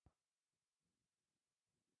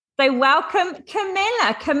So welcome,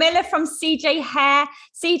 Camilla. Camilla from CJC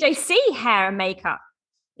Hair and Makeup.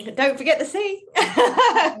 Don't forget the C.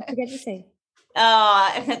 Don't forget the C.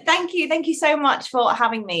 Thank you. Thank you so much for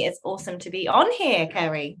having me. It's awesome to be on here,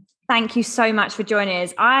 Kerry. Thank you so much for joining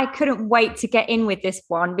us. I couldn't wait to get in with this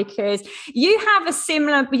one because you have a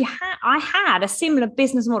similar, I had a similar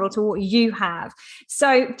business model to what you have.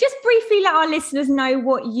 So just briefly let our listeners know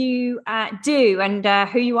what you do and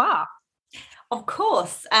who you are. Of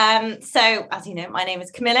course. So as you know, my name is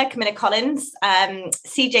Camilla Collins.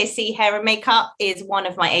 CJC Hair and Makeup is one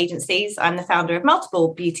of my agencies. I'm the founder of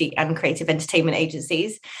multiple beauty and creative entertainment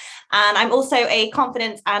agencies. And I'm also a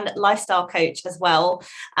confidence and lifestyle coach as well,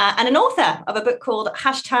 and an author of a book called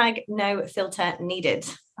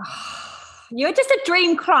 #NoFilterNeeded. You're just a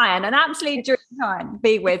dream client, an absolute dream client to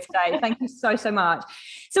be with today. Thank you so much.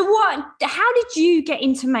 So how did you get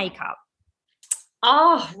into makeup?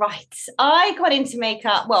 Right. I got into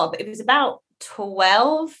makeup, well, it was about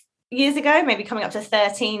 12 years ago, maybe coming up to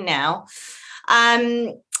 13 now.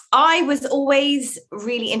 I was always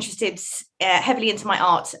really interested heavily into my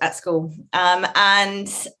art at school.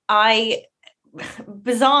 And I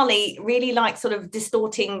bizarrely really like sort of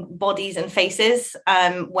distorting bodies and faces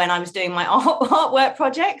when I was doing my artwork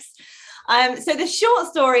projects. So the short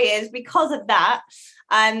story is, because of that,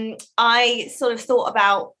 I sort of thought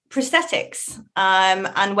about prosthetics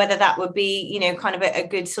and whether that would be, kind of a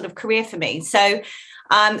good sort of career for me. So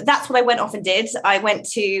that's what I went off and did. I went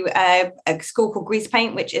to a school called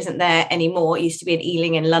Greasepaint, which isn't there anymore. It used to be in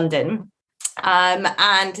Ealing in London.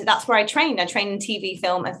 And that's where I trained. I trained in TV,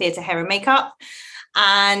 film and theatre hair and makeup.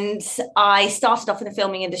 And I started off in the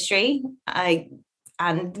filming industry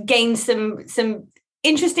and gained some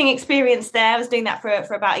interesting experience there. I was doing that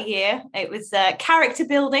for about a year. It was character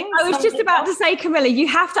building. I was just about to say, Camilla, you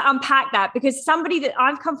have to unpack that, because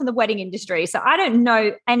I've come from the wedding industry, so I don't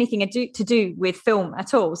know anything to do with film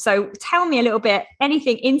at all. So tell me a little bit,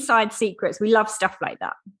 anything inside secrets. We love stuff like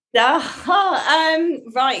that.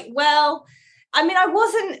 Right. Well, I mean, I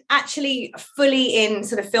wasn't actually fully in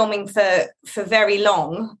sort of filming for very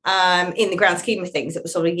long in the grand scheme of things. It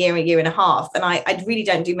was sort of a year and a half. And I really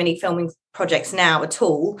don't do many filming projects now at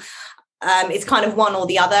all. It's kind of one or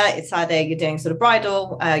the other. It's either you're doing sort of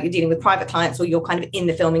bridal, you're dealing with private clients, or you're kind of in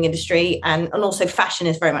the filming industry. And also fashion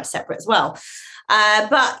is very much separate as well.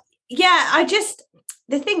 But yeah,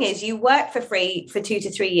 the thing is, you work for free for 2 to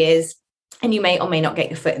 3 years and you may or may not get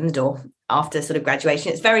your foot in the door after sort of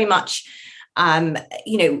graduation. It's very much who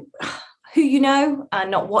you know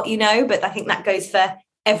and not what you know, but I think that goes for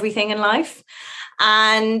everything in life.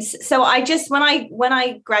 And so when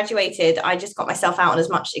I graduated, I just got myself out on as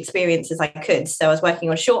much experience as I could. So I was working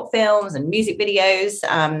on short films and music videos,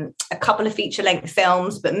 a couple of feature length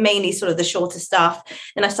films, but mainly sort of the shorter stuff.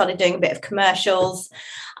 Then I started doing a bit of commercials.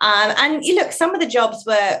 And you look, some of the jobs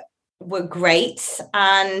were great.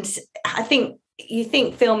 And I think you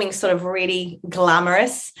think filming sort of really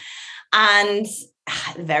glamorous, and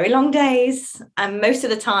very long days, and most of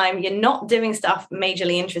the time you're not doing stuff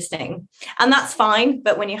majorly interesting, and that's fine.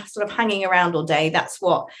 But when you're sort of hanging around all day, that's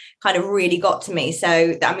what kind of really got to me.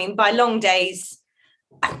 So I mean, by long days,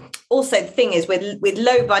 also the thing is with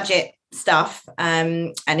low budget stuff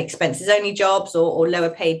and expenses only jobs or lower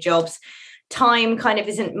paid jobs, time kind of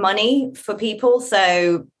isn't money for people,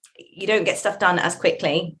 so you don't get stuff done as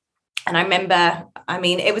quickly. And I remember, I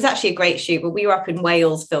mean, it was actually a great shoot, but we were up in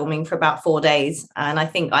Wales filming for about 4 days. And I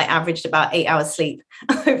think I averaged about 8 hours sleep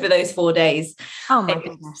over those 4 days. Oh my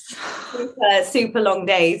goodness. Super long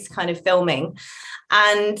days kind of filming.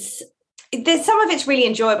 And there's some of it's really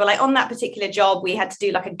enjoyable. Like on that particular job, we had to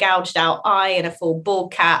do like a gouged out eye and a full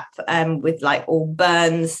bald cap with like all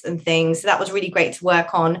burns and things. So that was really great to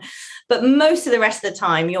work on. But most of the rest of the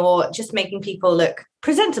time, you're just making people look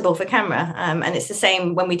presentable for camera. And it's the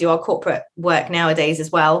same when we do our corporate work nowadays as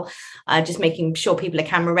well, just making sure people are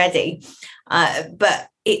camera ready. But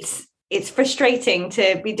it's frustrating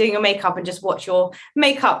to be doing your makeup and just watch your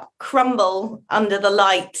makeup crumble under the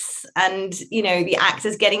lights, and the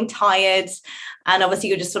actors getting tired, and obviously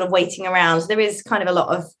you're just sort of waiting around. So there is kind of a lot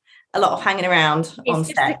of hanging around on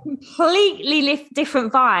set. It's a completely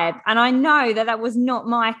different vibe, and I know that was not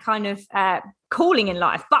my kind of calling in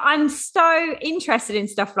life, but I'm so interested in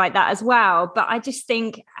stuff like that as well. But I just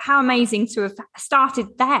think how amazing to have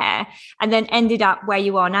started there and then ended up where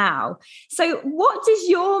you are now. So what does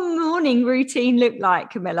your morning routine look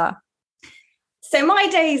like, Camilla? So my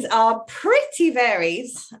days are pretty varied.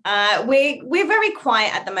 We're very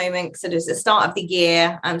quiet at the moment because it is the start of the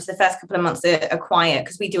year. So the first couple of months are quiet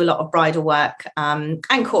because we do a lot of bridal work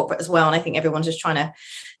and corporate as well. And I think everyone's just trying to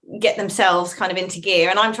get themselves kind of into gear,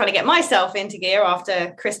 and I'm trying to get myself into gear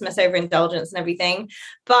after Christmas overindulgence and everything.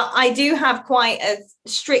 But I do have quite a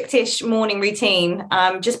strictish morning routine,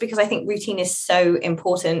 just because I think routine is so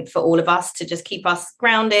important for all of us to just keep us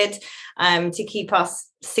grounded, to keep us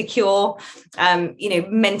secure,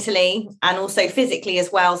 mentally and also physically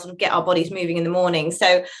as well, sort of get our bodies moving in the morning.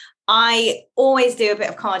 So I always do a bit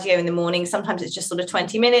of cardio in the morning. Sometimes it's just sort of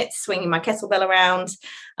 20 minutes, swinging my kettlebell around.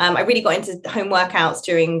 I really got into home workouts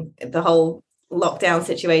during the whole lockdown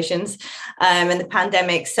situations and the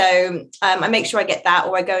pandemic. So I make sure I get that,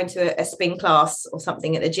 or I go into a spin class or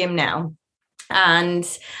something at the gym now. And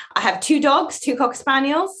I have 2 dogs, 2 Cocker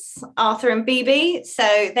Spaniels, Arthur and BB.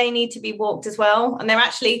 So they need to be walked as well. And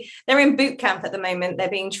they're in boot camp at the moment. They're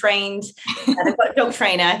being trained. They've got a dog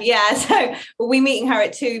trainer. Yeah. So we'll be meeting her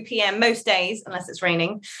at 2 p.m. most days, unless it's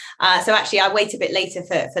raining. So actually I wait a bit later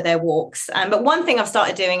for their walks. But one thing I've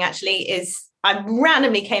started doing actually is I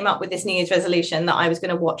randomly came up with this New Year's resolution that I was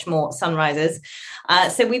going to watch more sunrises.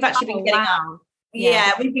 So we've actually been getting up.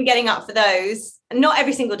 Yeah, we've been getting up for those. Not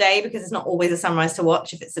every single day, because it's not always a sunrise to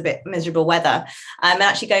watch if it's a bit miserable weather. I'm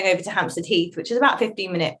actually going over to Hampstead Heath, which is about a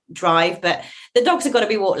 15-minute drive, but the dogs have got to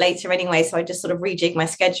be walked later anyway. So I just sort of rejig my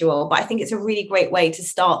schedule. But I think it's a really great way to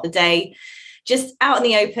start the day, just out in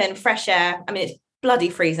the open, fresh air. I mean, it's bloody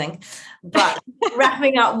freezing, but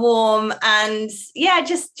wrapping up warm, and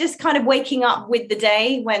just kind of waking up with the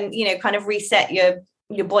day, when, kind of reset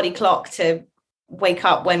your body clock to wake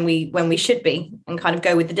up when we should be, and kind of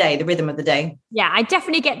go with the day, the rhythm of the day. Yeah, I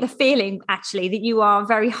definitely get the feeling actually that you are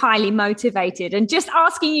very highly motivated, and just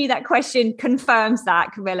asking you that question confirms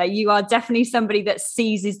that, Camilla. You are definitely somebody that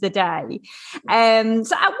seizes the day.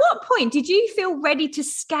 So at what point did you feel ready to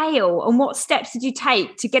scale, and what steps did you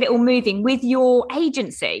take to get it all moving with your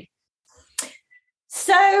agency?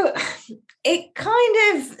 So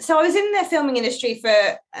I was in the filming industry for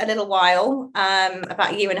a little while,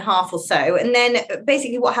 about a year and a half or so. And then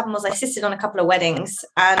basically what happened was I assisted on a couple of weddings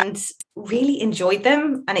and really enjoyed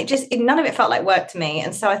them. And none of it felt like work to me.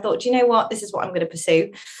 And so I thought, you know what, this is what I'm going to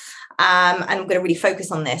pursue. And I'm going to really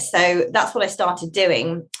focus on this. So that's what I started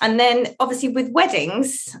doing. And then obviously with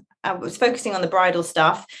weddings, I was focusing on the bridal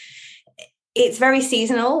stuff. It's very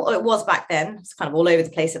seasonal, or it was back then. It's kind of all over the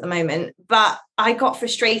place at the moment. But I got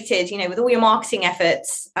frustrated, with all your marketing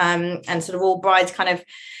efforts, and sort of all brides kind of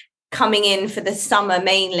coming in for the summer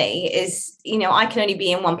mainly, is, I can only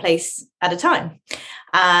be in one place at a time.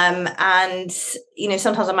 And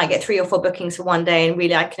sometimes I might get 3 or 4 bookings for one day, and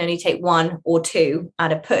really I can only take 1 or 2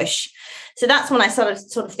 at a push. So that's when I started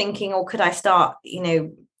sort of thinking, or could I start,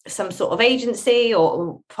 some sort of agency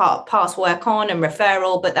or pass work on and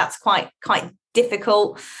referral, but that's quite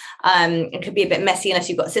difficult. It could be a bit messy unless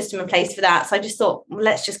you've got a system in place for that. So I just thought, well,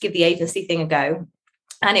 let's just give the agency thing a go.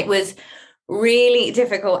 And it was really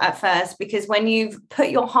difficult at first, because when you've put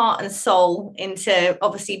your heart and soul into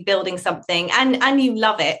obviously building something, and you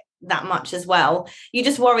love it that much as well, you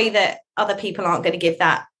just worry that other people aren't going to give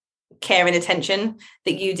that care and attention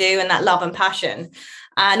that you do, and that love and passion.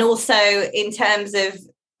 And also in terms of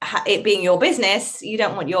it being your business, you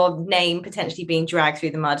don't want your name potentially being dragged through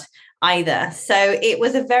the mud either. So it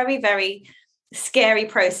was a very, very scary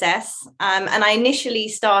process. And I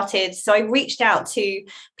initially I reached out to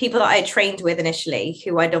people that I had trained with initially,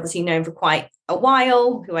 who I'd obviously known for quite a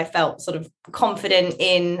while, who I felt sort of confident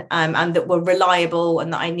in, and that were reliable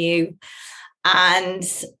and that I knew. And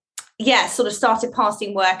sort of started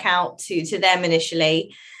passing work out to them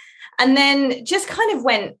initially. And then just kind of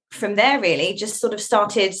went from there, really, just sort of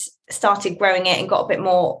started growing it and got a bit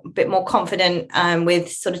more confident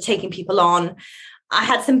with sort of taking people on. I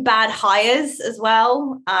had some bad hires as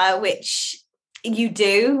well, which you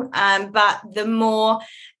do. But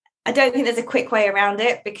I don't think there's a quick way around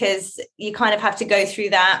it, because you kind of have to go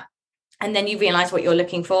through that, and then you realize what you're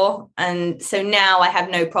looking for. And so now I have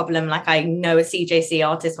no problem. Like, I know a CJC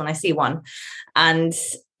artist when I see one, and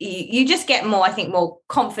you just get more, I think, more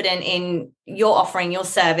confident in your offering, your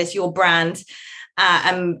service, your brand,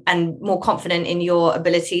 and more confident in your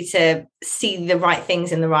ability to see the right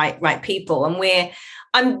things in the right people. And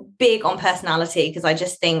I'm big on personality, because I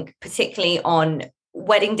just think, particularly on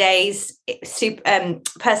wedding days,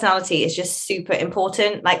 personality is just super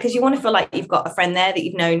important. Like, because you want to feel like you've got a friend there that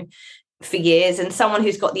you've known for years, and someone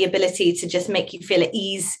who's got the ability to just make you feel at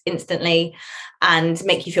ease instantly. and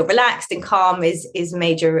make you feel relaxed and calm is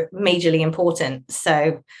majorly important. So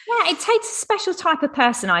yeah, it takes a special type of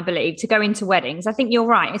person, I believe, to go into weddings. I think you're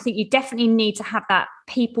right. I think you definitely need to have that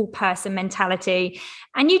people person mentality,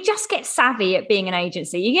 and you just get savvy at being an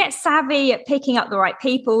agency. You get savvy at picking up the right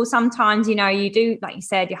people. Sometimes, you know, you do, like you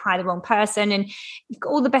said, you hire the wrong person and you've got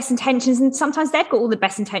all the best intentions, and sometimes they've got all the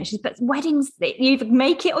best intentions, but weddings, you either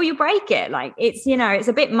make it or you break it. Like, it's, you know, it's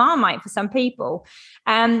a bit Marmite for some people.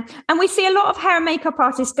 And we see a lot of hair and makeup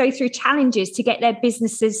artists go through challenges to get their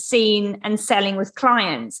businesses seen and selling with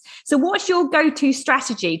clients. So what's your go-to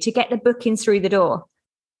strategy to get the bookings through the door?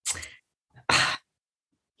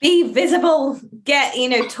 Be visible,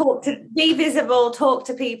 be visible, talk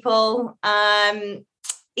to people.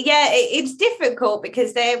 It's difficult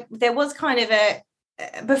because there was kind of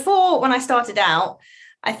before when I started out,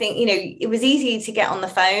 I think, you know, it was easy to get on the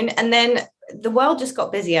phone, and then the world just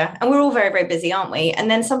got busier, and we're all very, very busy, aren't we? And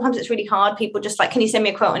then sometimes it's really hard. People just like, can you send me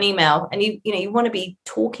a quote on email? And you want to be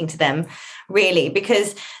talking to them, really,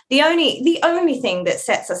 because the only thing that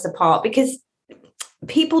sets us apart, because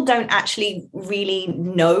people don't actually really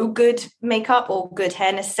know good makeup or good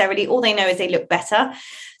hair necessarily. All they know is they look better.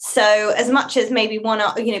 So as much as maybe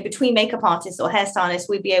between makeup artists or hairstylists,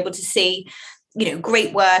 we'd be able to see, you know,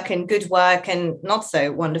 great work and good work and not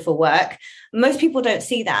so wonderful work. Most people don't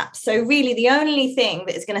see that. So really the only thing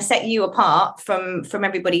that is going to set you apart from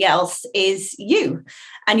everybody else is you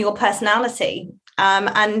and your personality.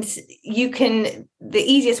 And the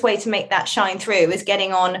easiest way to make that shine through is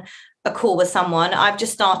getting on a call with someone. I've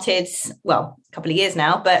just started, a couple of years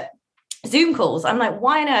now, but Zoom calls. I'm like,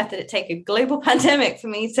 why on earth did it take a global pandemic for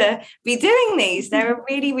me to be doing these? They're a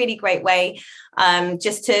really, really great way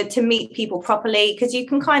just to meet people properly, because you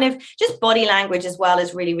can kind of just body language as well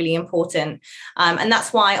is really, really important. And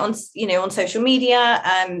that's why on social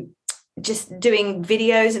media, just doing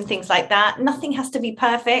videos and things like that, nothing has to be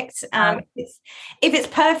perfect. If it's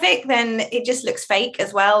perfect, then it just looks fake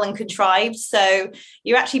as well and contrived. So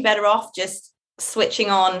you're actually better off just switching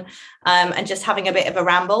on and just having a bit of a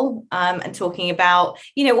ramble and talking about,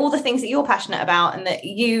 you know, all the things that you're passionate about and that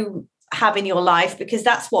you have in your life, because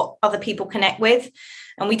that's what other people connect with.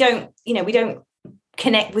 And we don't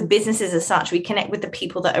connect with businesses as such. We connect with the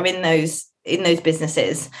people that are in those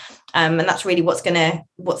businesses. And that's really what's going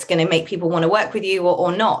to make people want to work with you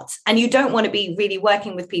or not. And you don't want to be really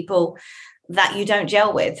working with people that you don't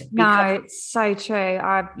gel with. No, it's so true.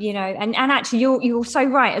 And actually you're so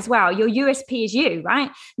right as well. Your USP is you,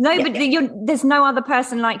 right? There's no other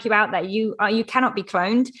person like you out there. You cannot be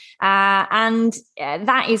cloned. And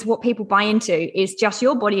that is what people buy into, is just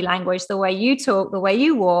your body language, the way you talk, the way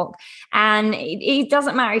you walk. And it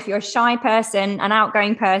doesn't matter if you're a shy person, an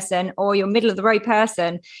outgoing person, or you're middle of the road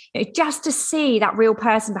person. You know, just to see that real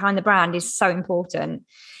person behind the brand is so important.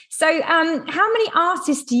 So how many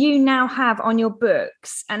artists do you now have on your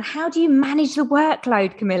books, and how do you manage the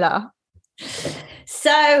workload, Camilla?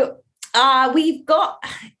 So we've got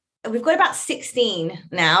about 16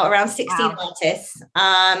 now, around 16 wow. artists.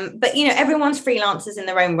 But, you know, everyone's freelancers in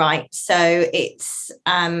their own right. So it's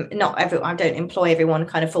not everyone, I don't employ everyone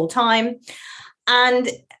kind of full time. And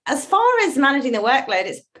as far as managing the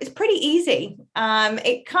workload, it's pretty easy.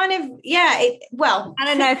 It kind of, I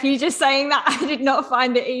don't know if you're just saying that. I did not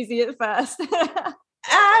find it easy at first.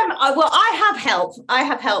 I have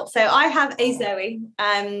help. So I have a Zoe.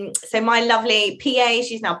 So my lovely PA,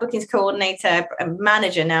 she's now bookings coordinator,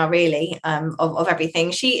 manager now, really, of everything.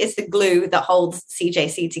 She is the glue that holds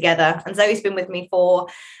CJC together. And Zoe's been with me for,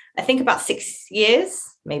 I think, about 6 years,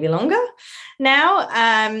 maybe longer now.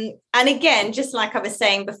 And again, just like I was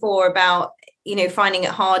saying before about, you know, finding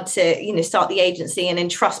it hard to, you know, start the agency and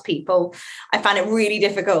entrust people, I found it really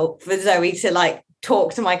difficult for Zoe to like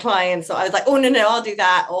talk to my clients. So I was like, oh, no, I'll do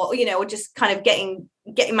that. Or, you know, or just kind of getting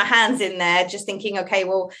my hands in there, just thinking, okay,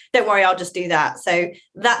 well, don't worry, I'll just do that. So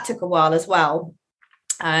that took a while as well.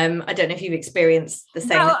 I don't know if you've experienced the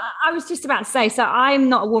same. No, I was just about to say, so I'm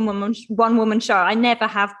not a one woman show. I never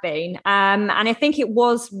have been. And I think it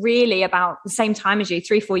was really about the same time as you,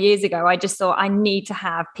 3-4 years ago. I just thought I need to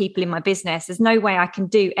have people in my business. There's no way I can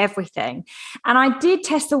do everything. And I did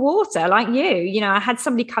test the water like you know, I had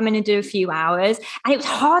somebody come in and do a few hours, and it was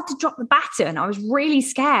hard to drop the baton. I was really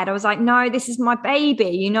scared. I was like, no, this is my baby.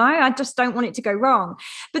 You know, I just don't want it to go wrong.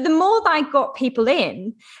 But the more that I got people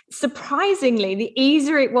in, surprisingly, the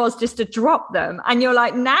easier it was just to drop them. And you're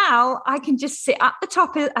like, now I can just sit at the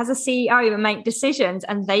top as a CEO and make decisions,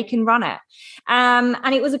 and they can run it. And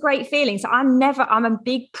it was a great feeling. So I'm a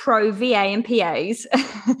big pro VA and PAs,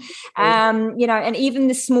 you know, and even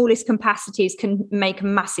the smallest capacities can make a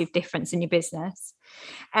massive difference in your business.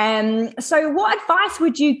 So what advice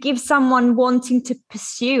would you give someone wanting to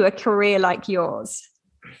pursue a career like yours?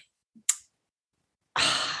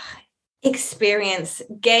 Experience,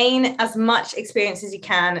 gain as much experience as you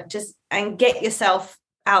can, and get yourself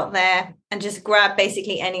out there and just grab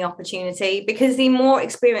basically any opportunity, because the more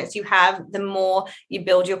experience you have, the more you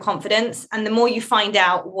build your confidence and the more you find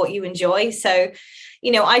out what you enjoy. So,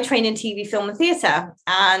 I trained in TV, film and theatre,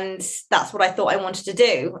 and that's what I thought I wanted to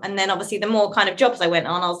do. And then obviously the more kind of jobs I went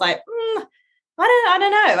on, I was like, I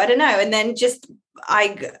don't know. And then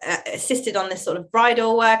I assisted on this sort of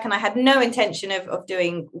bridal work, and I had no intention of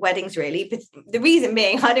doing weddings really. But the reason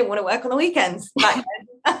being, I didn't want to work on the weekends. I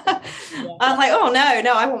was like, oh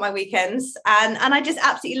no, I want my weekends. And I just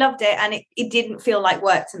absolutely loved it. And it didn't feel like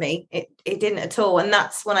work to me. It didn't at all. And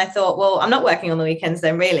that's when I thought, well, I'm not working on the weekends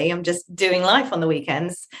then really. I'm just doing life on the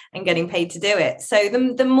weekends and getting paid to do it. So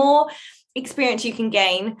the more experience you can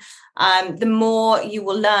gain, the more you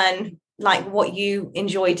will learn like what you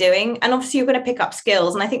enjoy doing. And obviously you're going to pick up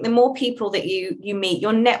skills. And I think the more people that you meet,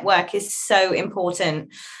 your network is so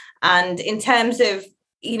important. And in terms of,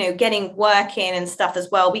 getting work in and stuff as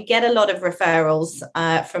well, we get a lot of referrals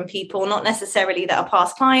from people, not necessarily that are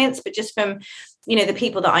past clients, but just from, the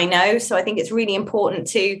people that I know. So I think it's really important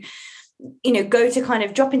to, go to kind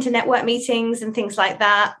of drop into network meetings and things like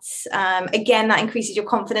that. Again, that increases your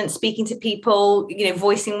confidence, speaking to people,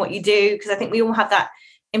 voicing what you do, because I think we all have that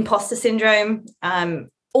imposter syndrome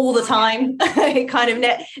all the time. It kind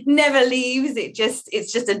of never leaves.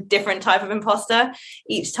 It's just a different type of imposter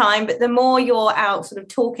each time. But the more you're out sort of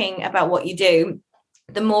talking about what you do,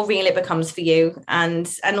 the more real it becomes for you. And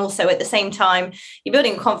also at the same time, you're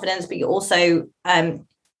building confidence, but you're also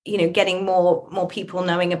getting more people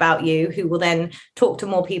knowing about you, who will then talk to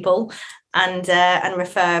more people and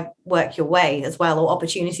refer work your way as well, or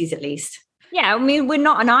opportunities at least. Yeah, I mean, we're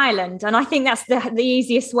not an island. And I think that's the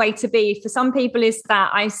easiest way to be. For some people is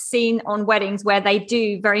that I've seen on weddings where they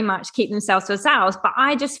do very much keep themselves to themselves. But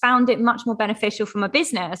I just found it much more beneficial from a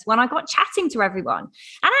business when I got chatting to everyone.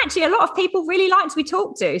 And actually, a lot of people really like to be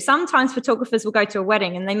talked to. Sometimes photographers will go to a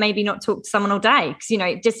wedding and they maybe not talk to someone all day because,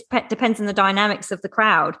 it just depends on the dynamics of the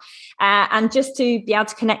crowd. And just to be able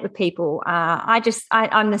to connect with people, I'm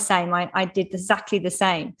the same. I did exactly the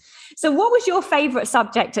same. So what was your favorite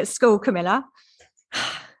subject at school, Camilla?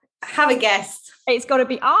 Have a guess. It's got to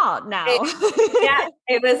be art now.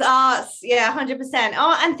 It was arts. Yeah, 100%.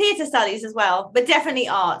 Art and theatre studies as well, but definitely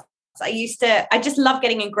art. I just love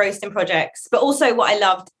getting engrossed in projects, but also what I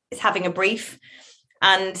loved is having a brief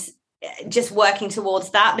and just working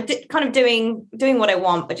towards that, but kind of doing what I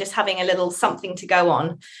want, but just having a little something to go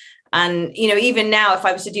on. And, even now, if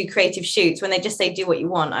I was to do creative shoots, when they just say, do what you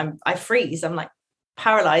want, I freeze. I'm like,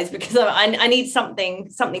 paralyzed, because I need something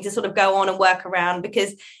to sort of go on and work around,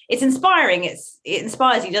 because it's inspiring. It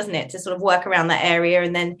inspires you, doesn't it, to sort of work around that area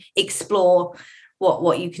and then explore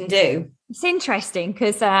what you can do. It's interesting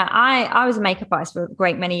because I was a makeup artist for a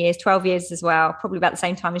great many years, 12 years as well, probably about the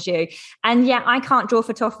same time as you. And yet I can't draw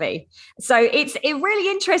for toffee. So it's really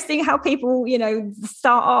interesting how people,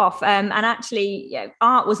 start off. And actually,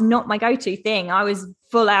 art was not my go-to thing. I was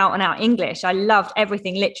full out and out English. I loved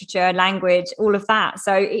everything, literature, language, all of that.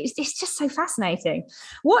 So it's just so fascinating.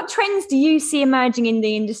 What trends do you see emerging in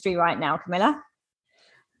the industry right now, Camilla?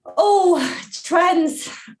 Oh, trends.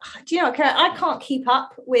 Do you know, I can't keep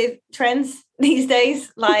up with trends these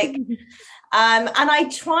days. Like, and I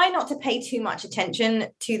try not to pay too much attention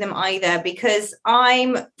to them either, because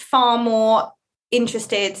I'm far more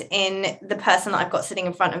interested in the person that I've got sitting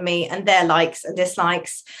in front of me and their likes and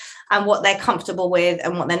dislikes and what they're comfortable with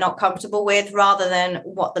and what they're not comfortable with, rather than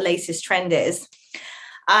what the latest trend is.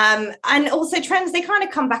 And also trends, they kind of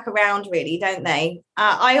come back around, really, don't they?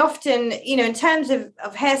 I often, in terms of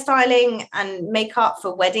hairstyling and makeup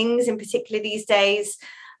for weddings in particular these days,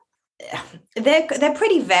 they're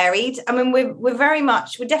pretty varied. I mean, we're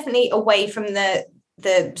definitely away from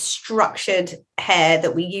the structured hair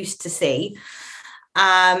that we used to see.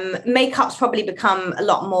 Makeup's probably become a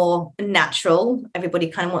lot more natural. Everybody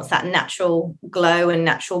kind of wants that natural glow and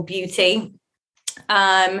natural beauty.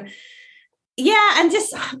 Yeah, and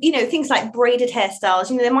just, things like braided hairstyles,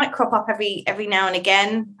 they might crop up every now and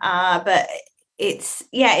again, but it's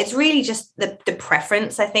really just the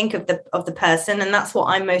preference, I think, of the person, and that's what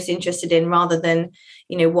I'm most interested in, rather than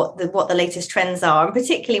what the latest trends are. And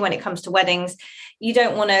particularly when it comes to weddings, you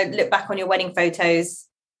don't want to look back on your wedding photos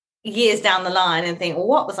years down the line and think, well,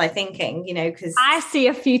 what was I thinking? Because I see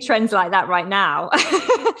a few trends like that right now.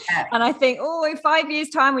 And I think, in 5 years'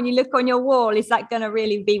 time, when you look on your wall, is that going to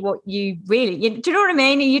really be what do you know what I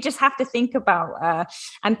mean? You just have to think about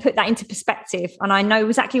and put that into perspective. And I know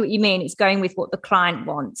exactly what you mean. It's going with what the client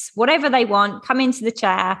wants, whatever they want, come into the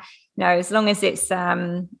chair, as long as it's,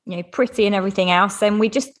 pretty and everything else, then we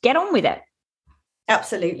just get on with it.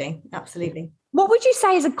 Absolutely. Absolutely. What would you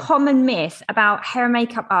say is a common myth about hair and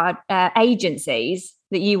makeup agencies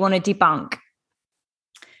that you want to debunk?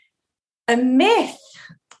 A myth?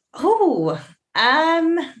 I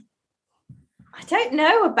don't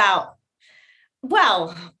know about.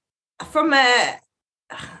 Well, from an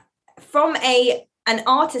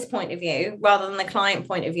artist point of view rather than the client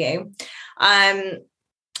point of view, I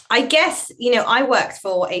guess I worked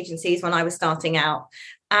for agencies when I was starting out,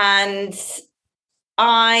 and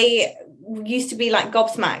I used to be like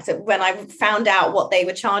gobsmacked when I found out what they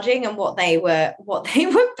were charging and what they were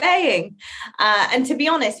paying. And to be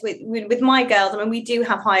honest, with my girls, I mean, we do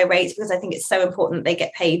have higher rates because I think it's so important they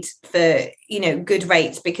get paid for, good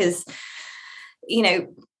rates, because,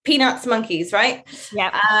 peanuts, monkeys, right?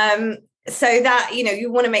 Yeah. So that,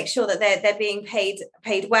 you want to make sure that they're being paid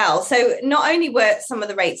well. So not only were some of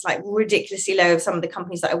the rates like ridiculously low of some of the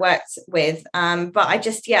companies that I worked with, but I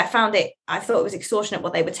just, I thought it was extortionate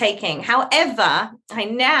what they were taking. However, I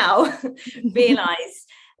now realize,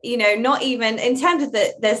 not even in terms of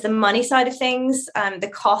there's the money side of things,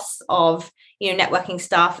 the costs of, networking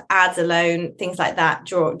stuff, ads alone, things like that,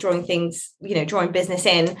 drawing things, drawing business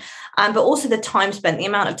in, but also the time spent, the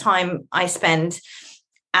amount of time I spend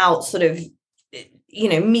out sort of,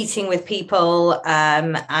 meeting with people,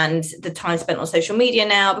 and the time spent on social media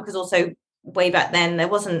now, because also way back then there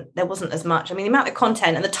wasn't as much. I mean, the amount of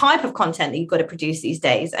content and the type of content that you've got to produce these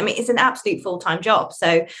days, I mean, it's an absolute full-time job.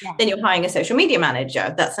 So then you're hiring a social media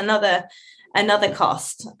manager. That's another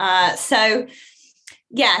cost. So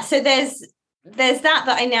there's that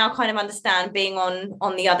I now kind of understand, being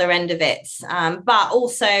on the other end of it. But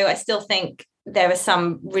also I still think there are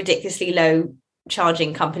some ridiculously low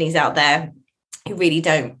charging companies out there who really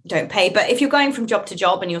don't pay. But if you're going from job to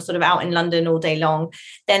job and you're sort of out in London all day long,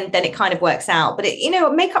 then it kind of works out. But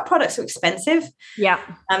makeup products are expensive. Yeah.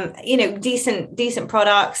 Decent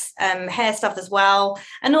products, hair stuff as well.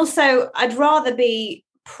 And also I'd rather be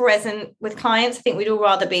present with clients. I think we'd all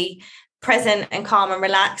rather be present and calm and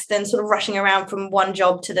relaxed than sort of rushing around from one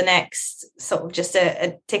job to the next, sort of just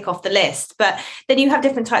a tick off the list. But then you have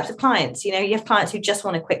different types of clients. You have clients who just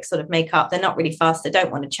want a quick sort of makeup. They're not really fast. They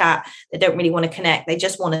don't want to chat. They don't really want to connect. They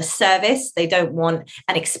just want a service. They don't want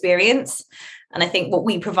an experience. And I think what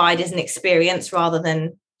we provide is an experience rather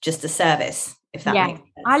than just a service, if that makes sense.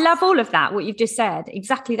 I love all of that, what you've just said,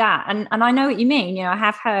 exactly that. And I know what you mean. I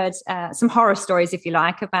have heard some horror stories, if you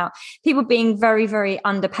like, about people being very, very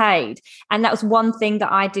underpaid. And that was one thing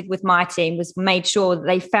that I did with my team, was made sure that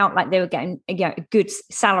they felt like they were getting a good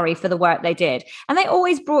salary for the work they did. And they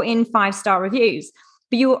always brought in 5-star reviews.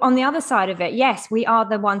 But you're on the other side of it. Yes, we are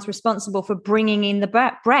the ones responsible for bringing in the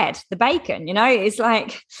bread, the bacon. It's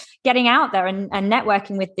like getting out there and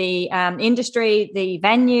networking with the industry, the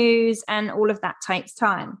venues, and all of that takes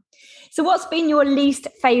time. So what's been your least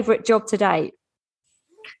favorite job to date?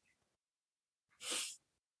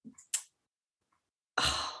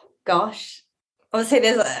 Oh, gosh. I would say I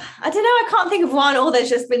don't know, I can't think of one, or there's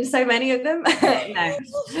just been so many of them. No,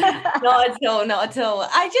 not at all.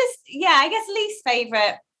 I guess least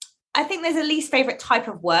favorite, I think there's a least favorite type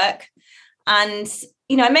of work. And,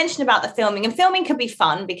 I mentioned about the filming, and filming can be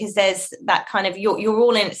fun because there's that kind of, you're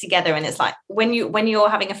all in it together. And it's like when you're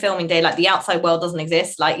having a filming day, like the outside world doesn't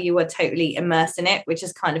exist, like you are totally immersed in it, which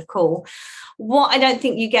is kind of cool. What I don't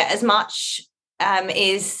think you get as much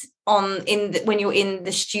is when you're in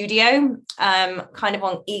the studio, kind of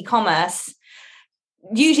on e-commerce.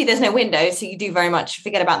 Usually there's no window, so you do very much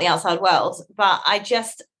forget about the outside world. But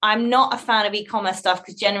I'm not a fan of e-commerce stuff,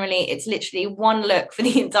 because generally it's literally one look for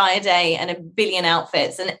the entire day and a billion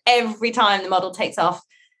outfits, and every time the model takes off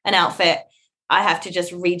an outfit, I have to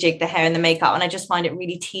just rejig the hair and the makeup, and I just find it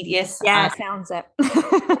really tedious. Sounds it.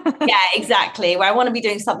 Yeah, exactly, where I want to be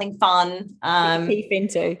doing something fun, teeth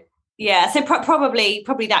into. Yeah, so probably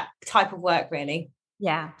that type of work, really.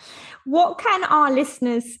 Yeah. What can our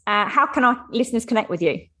listeners, how can our listeners connect with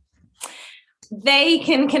you? They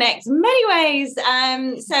can connect many ways.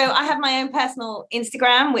 So I have my own personal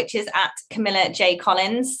Instagram, which is at Camilla J.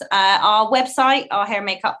 Collins. Our website, our hair and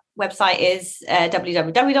makeup website is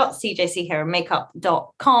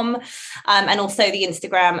www.cjchairandmakeup.com. And also the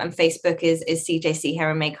Instagram and Facebook is CJC Hair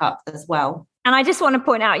and Makeup as well. And I just want to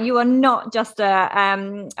point out, you are not just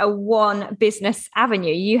a one business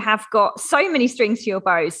avenue. You have got so many strings to your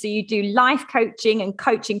bows. So you do life coaching and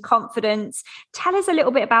coaching confidence. Tell us a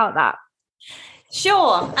little bit about that.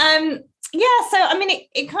 Sure. Yeah. So, I mean,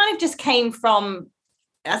 it kind of just came from,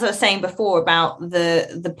 as I was saying before, about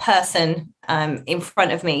the person in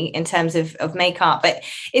front of me in terms of makeup, but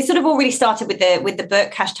it sort of already started with the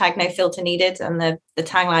book #NoFilterNeeded, and the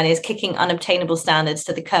tagline is kicking unobtainable standards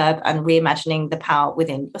to the curb and reimagining the power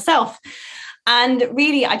within yourself. And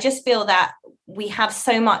really, I just feel that we have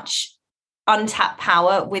so much untapped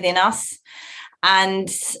power within us, and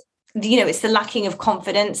it's the lacking of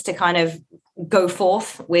confidence to kind of go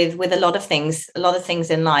forth with a lot of things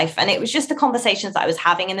in life. And it was just the conversations that I was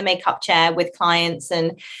having in the makeup chair with clients.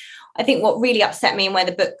 And I think what really upset me and where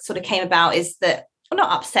the book sort of came about is that, well,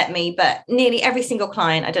 not upset me, but nearly every single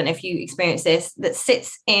client, I don't know if you experience this, that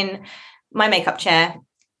sits in my makeup chair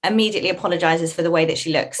immediately apologizes for the way that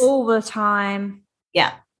she looks. All the time.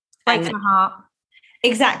 Yeah. Breaks my heart.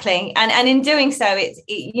 Exactly. And in doing so,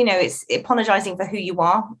 it's apologizing for who you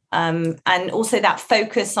are. And also that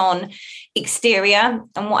focus on exterior.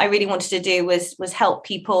 And what I really wanted to do was help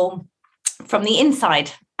people from the inside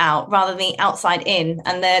out rather than the outside in,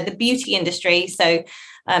 and the beauty industry. So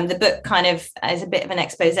the book kind of is a bit of an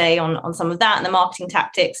expose on some of that and the marketing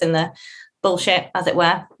tactics and the bullshit, as it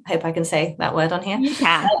were. I hope I can say that word on here. You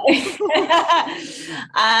can.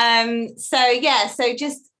 So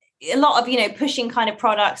just a lot of, pushing kind of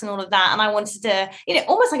products and all of that. And I wanted to,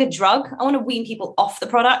 almost like a drug, I want to wean people off the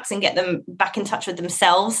products and get them back in touch with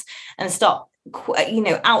themselves and stop,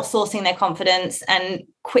 outsourcing their confidence and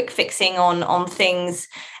quick fixing on things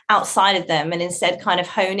outside of them, and instead kind of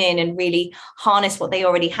hone in and really harness what they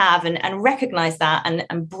already have and recognize that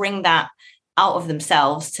and bring that out of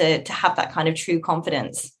themselves to have that kind of true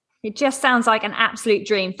confidence. It just sounds like an absolute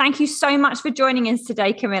dream. Thank you so much for joining us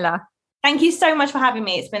today, Camilla. Thank you so much for having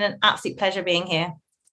me. It's been an absolute pleasure being here.